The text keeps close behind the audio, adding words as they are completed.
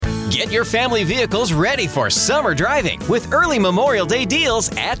Get your family vehicles ready for summer driving with early Memorial Day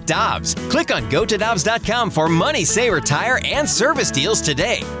deals at Dobbs. Click on GoToDobbs.com for money saver tire and service deals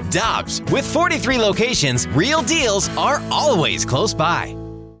today. Dobbs, with 43 locations, real deals are always close by.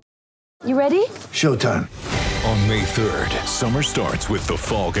 You ready? Showtime. On May 3rd, summer starts with The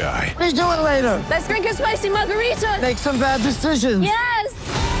Fall Guy. Let's do it later. Let's drink a spicy margarita. Make some bad decisions.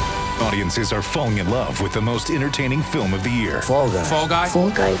 Yes! Audiences are falling in love with the most entertaining film of the year. Fall Guy. Fall Guy.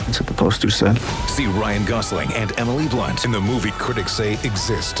 Fall guy. That's what the poster said. See Ryan Gosling and Emily Blunt in the movie critics say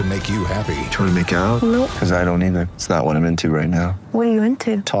exists to make you happy. Trying to make it out? Nope. Because I don't either. It's not what I'm into right now. What are you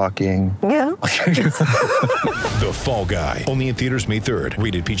into? Talking. Yeah. The Fall Guy. Only in theaters May 3rd.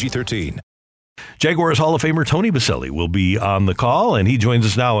 Rated PG-13. Jaguars Hall of Famer Tony Baselli will be on the call, and he joins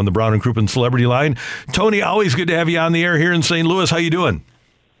us now on the Brown and Crouppen Celebrity Line. Tony, always good to have you on the air here in St. Louis. How you doing?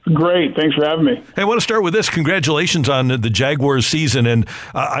 Great. Thanks for having me. Hey, I want to start with this. Congratulations on the Jaguars season, and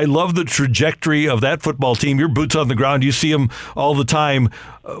I love the trajectory of that football team. Your boots on the ground. You see them all the time.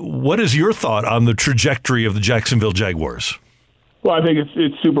 What is your thought on the trajectory of the Jacksonville Jaguars? Well, I think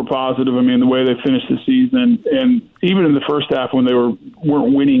it's super positive. I mean, the way they finished the season, and even in the first half when they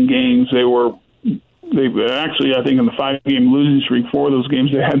weren't winning games, they actually, I think, in the 5-game losing streak, 4 of those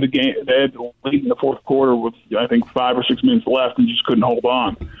games, they had the lead in the fourth quarter with, I think, 5 or 6 minutes left and just couldn't hold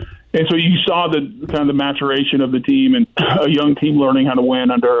on. And so you saw the kind of the maturation of the team and a young team learning how to win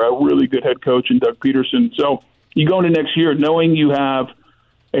under a really good head coach in Doug Peterson. So you go into next year knowing you have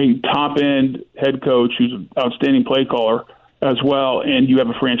a top-end head coach who's an outstanding play caller as well, and you have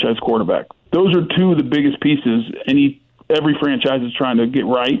a franchise quarterback. Those are 2 of the biggest pieces every franchise is trying to get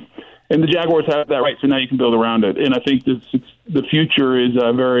right. And the Jaguars have that right, so now you can build around it. And I think the future is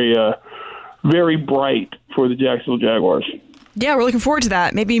very, very bright for the Jacksonville Jaguars. Yeah, we're looking forward to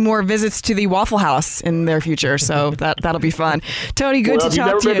that. Maybe more visits to the Waffle House in their future, so that'll be fun. Tony, good to talk to you.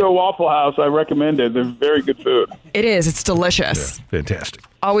 If you've never been to a Waffle House, I recommend it. They're very good food. It is. It's delicious. Yeah, fantastic.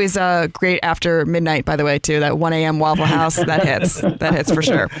 Always great after midnight, by the way, too. That 1 a.m. Waffle House, that hits. That hits for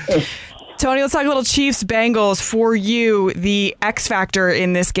sure. Tony, let's talk a little Chiefs-Bengals. For you, the X factor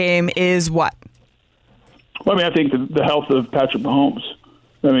in this game is what? Well, I think the health of Patrick Mahomes.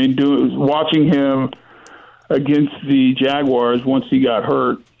 I mean, watching him against the Jaguars once he got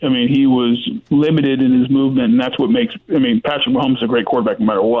hurt, I mean, he was limited in his movement, and that's what makes – I mean, Patrick Mahomes is a great quarterback no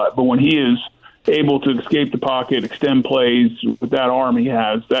matter what. But when he is able to escape the pocket, extend plays with that arm he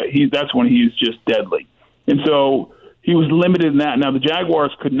has, that's when he is just deadly. And so – he was limited in that. Now, the Jaguars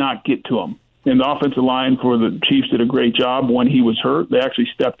could not get to him. And the offensive line for the Chiefs did a great job when he was hurt. They actually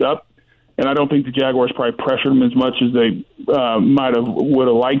stepped up. And I don't think the Jaguars probably pressured him as much as they would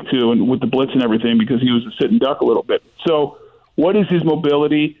have liked to, and with the blitz and everything, because he was a sit and duck a little bit. So what is his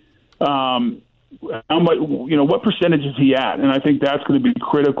mobility? How much, what percentage is he at? And I think that's going to be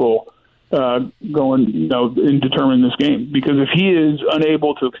critical going, in determining this game. Because if he is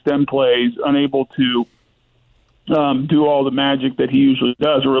unable to extend plays, unable to do all the magic that he usually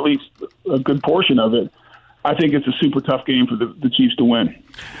does, or at least a good portion of it, I think it's a super tough game for the Chiefs to win.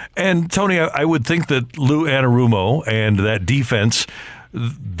 And, Tony, I would think that Lou Anarumo and that defense,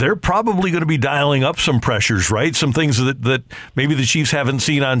 they're probably going to be dialing up some pressures, right? Some things that maybe the Chiefs haven't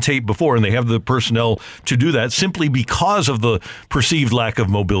seen on tape before, and they have the personnel to do that simply because of the perceived lack of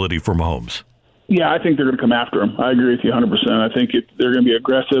mobility for Mahomes. Yeah, I think they're going to come after him. I agree with you 100%. I think they're going to be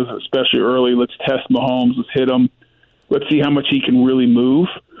aggressive, especially early. Let's test Mahomes. Let's hit him. Let's see how much he can really move.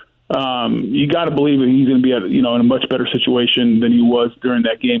 You got to believe that he's going to be in a much better situation than he was during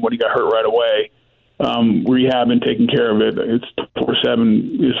that game when he got hurt right away. Rehabbing, taking care of it. It's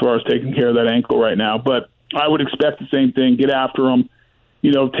 4-7 as far as taking care of that ankle right now. But I would expect the same thing. Get after him.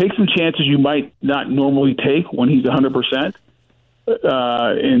 Take some chances you might not normally take when he's 100%.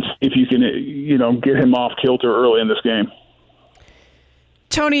 And if you can, get him off kilter early in this game.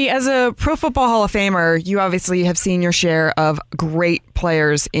 Tony, as a Pro Football Hall of Famer, you obviously have seen your share of great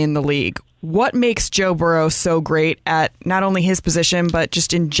players in the league. What makes Joe Burrow so great at not only his position, but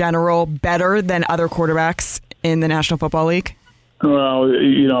just in general better than other quarterbacks in the National Football League? Well,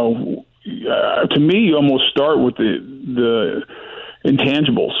 to me, you almost start with the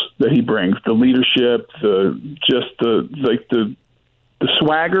intangibles that he brings, the leadership, the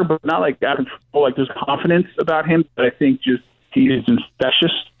swagger, but not like out of control. Like there's confidence about him, but I think just he is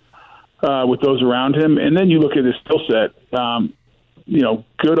infectious with those around him. And then you look at his skill set.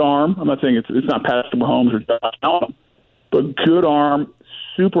 Good arm. I'm not saying it's not Patrick Mahomes or Josh Allen, but good arm,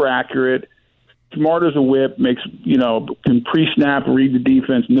 super accurate, smart as a whip, can pre-snap, read the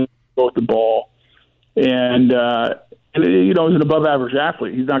defense, know both the ball, and he's an above-average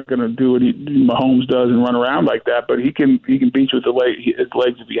athlete. He's not going to do what Mahomes does and run around like that, but he can beat you with his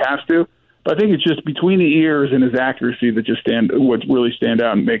legs if he has to. But I think it's just between the ears and his accuracy that what really stand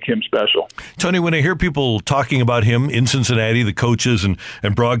out and make him special. Tony, when I hear people talking about him in Cincinnati, the coaches and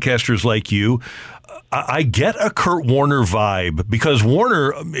broadcasters like you, I get a Kurt Warner vibe, because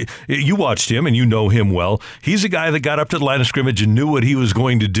Warner, you watched him and you know him well. He's a guy that got up to the line of scrimmage and knew what he was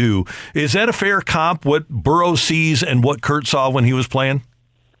going to do. Is that a fair comp, what Burrow sees and what Kurt saw when he was playing?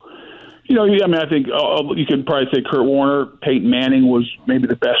 I think you could probably say Kurt Warner. Peyton Manning was maybe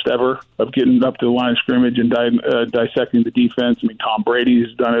the best ever of getting up to the line of scrimmage and dissecting the defense. I mean, Tom Brady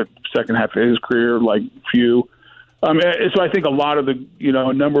has done it second half of his career like few. So I think a lot of a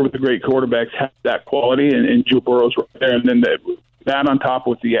number of the great quarterbacks have that quality, and Joe Burrow's right there. And then that on top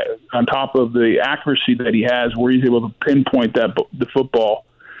of the accuracy that he has, where he's able to pinpoint the football.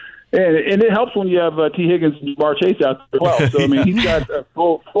 And it helps when you have T. Higgins and Jamar Chase out there as well. So, I mean, he's got a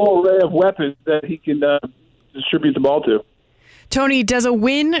full array of weapons that he can distribute the ball to. Tony, does a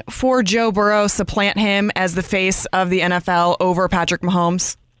win for Joe Burrow supplant him as the face of the NFL over Patrick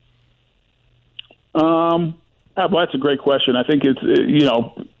Mahomes? Well, that's a great question. I think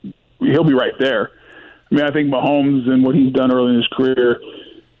he'll be right there. I mean, I think Mahomes and what he's done early in his career,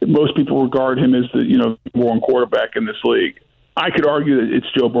 most people regard him as the number one quarterback in this league. I could argue that it's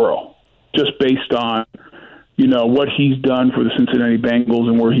Joe Burrow, just based on, what he's done for the Cincinnati Bengals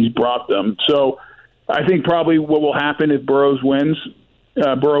and where he's brought them. So I think probably what will happen if Burrow wins,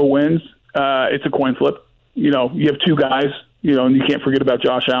 it's a coin flip. You have two guys, and you can't forget about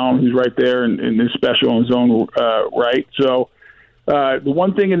Josh Allen, who's right there and is special in his own right. So the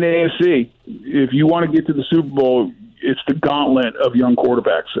one thing in the AFC, if you want to get to the Super Bowl, it's the gauntlet of young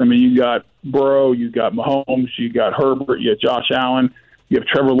quarterbacks. I mean, you got Burrow, you got Mahomes, you got Herbert, you got Josh Allen, you have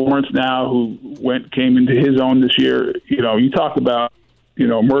Trevor Lawrence now, who came into his own this year. You talk about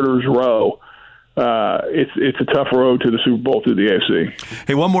murderer's row. It's a tough road to the Super Bowl through the AFC.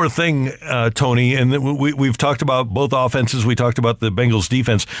 Hey, one more thing, Tony, and we've talked about both offenses. We talked about the Bengals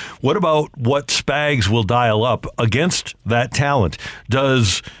defense. What about what Spags will dial up against that talent?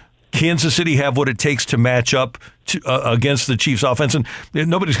 Does Kansas City have what it takes to match up against the Chiefs offense? And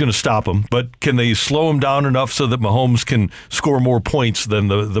nobody's going to stop them, but can they slow them down enough so that Mahomes can score more points than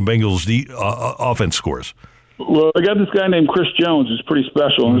the Bengals offense scores? Well, they got this guy named Chris Jones, who's pretty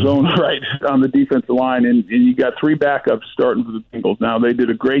special in his own right on the defensive line, and you got three backups starting for the Bengals. Now, they did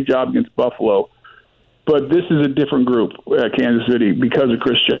a great job against Buffalo, but this is a different group at Kansas City because of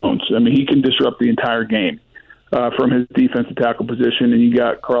Chris Jones. I mean, he can disrupt the entire game from his defensive tackle position, and you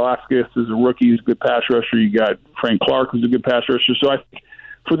got Karlaftis as a rookie who's a good pass rusher. You got Frank Clark, who's a good pass rusher. So I think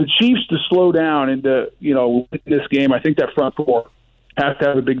for the Chiefs to slow down and to win this game, I think that front four has to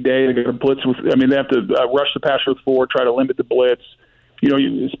have a big day. They got to blitz they have to rush the passer with four, try to limit the blitz.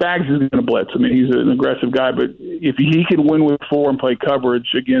 Spags isn't going to blitz. I mean, he's an aggressive guy, but if he can win with four and play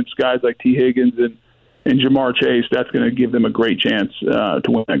coverage against guys like T. Higgins and Jamar Chase, that's going to give them a great chance to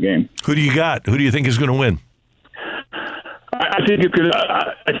win that game. Who do you got? Who do you think is going to win? I think it's going to.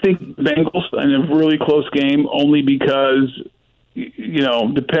 I think Bengals in a really close game, only because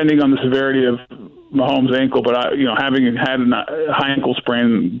depending on the severity of Mahomes' ankle, but having had a high ankle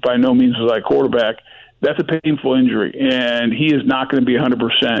sprain by no means was like quarterback. That's a painful injury, and he is not going to be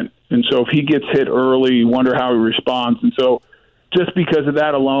 100%. And so if he gets hit early, you wonder how he responds. And so just because of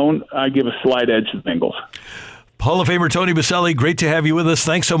that alone, I give a slight edge to the Bengals. Hall of Famer Tony Boselli, great to have you with us.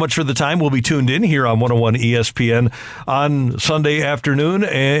 Thanks so much for the time. We'll be tuned in here on 101 ESPN on Sunday afternoon,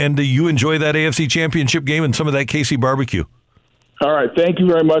 and you enjoy that AFC Championship game and some of that KC barbecue. All right. Thank you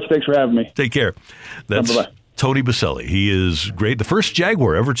very much. Thanks for having me. Take care. That's Bye-bye. Tony Boselli. He is great. The first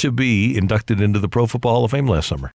Jaguar ever to be inducted into the Pro Football Hall of Fame last summer.